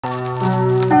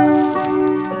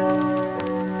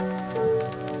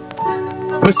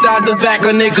Besides the fact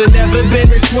a nigga never been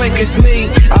as swank as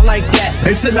me. I like that.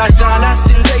 Until I shine, I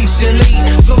see patiently.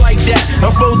 So like that,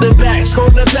 I fold the back, scroll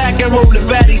the back and roll the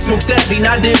fatty. Smoke savvy,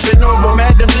 not dipping over.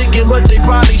 Mad them thinking what they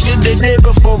probably should have did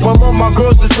before. I'm on my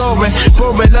girls is soaring,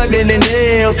 foreign London and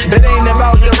hills. It ain't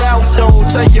about the Ralph though.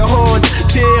 Tell your horse,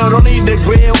 chill, don't need the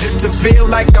grill to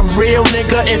feel like a real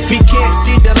nigga. If he can't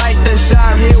see the light that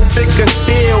shine, he'll figure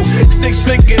still.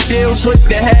 6-figure deals, what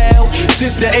the hell?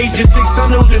 Since the age of 6,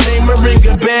 I know the name will ring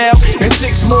a bell. And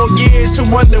 6 more years to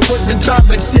wonder what the time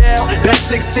to tell. That's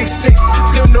 666,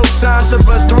 still no signs of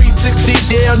a 360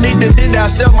 deal. Neither did I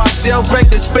sell myself,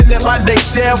 records spinning my day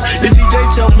self. The DJ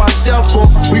tell myself,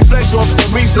 reflex off the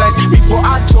reflex. Before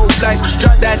I told flex,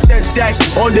 drop that set tax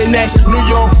on the next New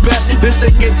York best. This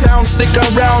nigga town stick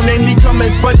around and he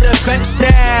coming for the fence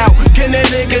now. Can a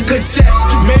nigga contest?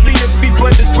 Maybe if he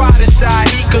put his pride aside,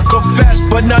 he could confess.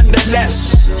 But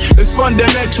nonetheless, it's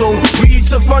fundamental. Read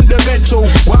to fundamental.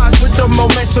 Wise with the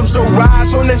momentum, so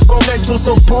rise on this momental.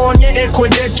 So pawn your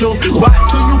credential. Why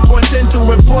do you point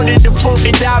into important to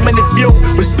potent dominant fuel?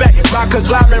 Respect my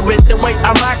conglomerate, the way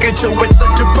I'm rocking to it.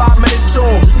 Such a prominent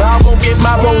tune. I won't get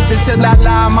my roses till I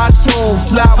line my tune.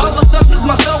 Flowers. Other suckers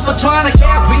myself are trying to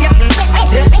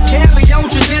carry on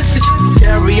tradition.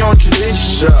 Carry on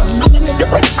tradition.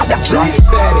 Drop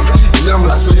static. Number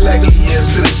select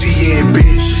ES to the GN,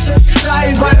 bitch.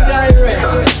 Live and direct.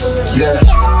 Yeah.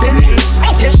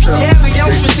 Carry on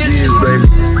tradition. Baby.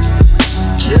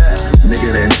 Yeah.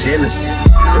 Nigga that Hennessy.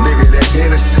 Nigga that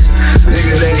Hennessy.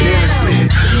 Nigga that Hennessy.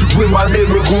 With my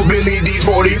lyrical Billy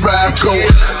D45 coat.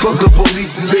 Fuck the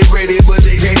police, they ready, but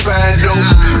they can't find dope.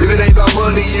 If it ain't about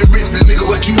money and riches, nigga,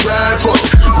 what you ride for?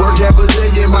 Work half a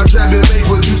day in my trap and make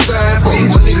what you sign for.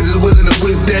 My niggas is willing to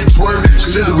whip that twerk.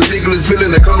 It's just a ridiculous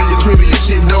feeling to come to your crib and your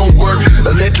shit don't work.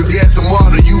 Electric gas and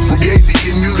water, you fugazi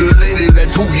and mutilated.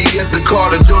 That Pookie at the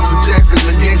Carter, Joseph Jackson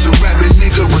against a rapping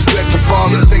nigga. Respect the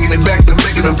father, taking it back to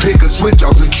making them pick a switch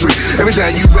off the tree. Every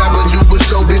time you rap a new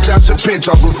show, bitch, I should pinch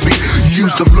off a feet. You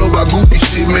used to flow by goofy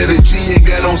shit, man, the G ain't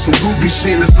got on some goofy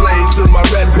shit. A slave to my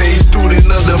rap page, student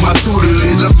under my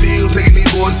tutelage. I'm still taking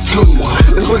these boys to school.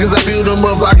 As quick as I build them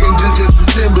up, I can just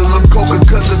assemble them. Coca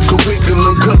cut the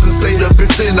curriculum, cousin stayed up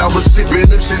and fin. I was shipping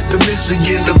them shits to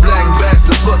Michigan. The black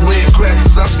bastard fuck me and cracks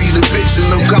as I see the bitch in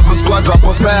them. Copper squad drop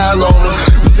a pile on them.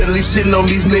 Steadily shitting on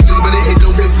these niggas, but they hate the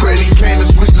way Freddie came and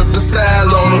switched up the style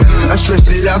on them. I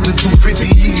stretched it out to 250,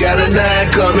 he got a 9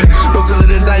 coming. Most of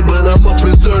the night, but I'm up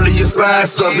as early as 5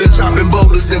 something. Chopping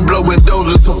boulders and blowing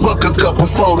dozers, so fuck a couple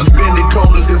folders. Bending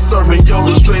corners and serving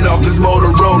Yoda straight off this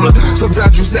Motorola.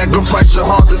 Sometimes you sacrifice your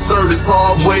heart to serve this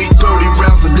hard way. 30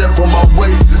 rounds of death on my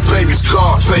waist, this baby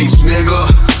Scarface,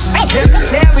 nigga.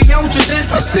 Carry on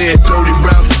tradition. I said 30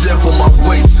 rounds of death on my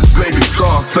waist.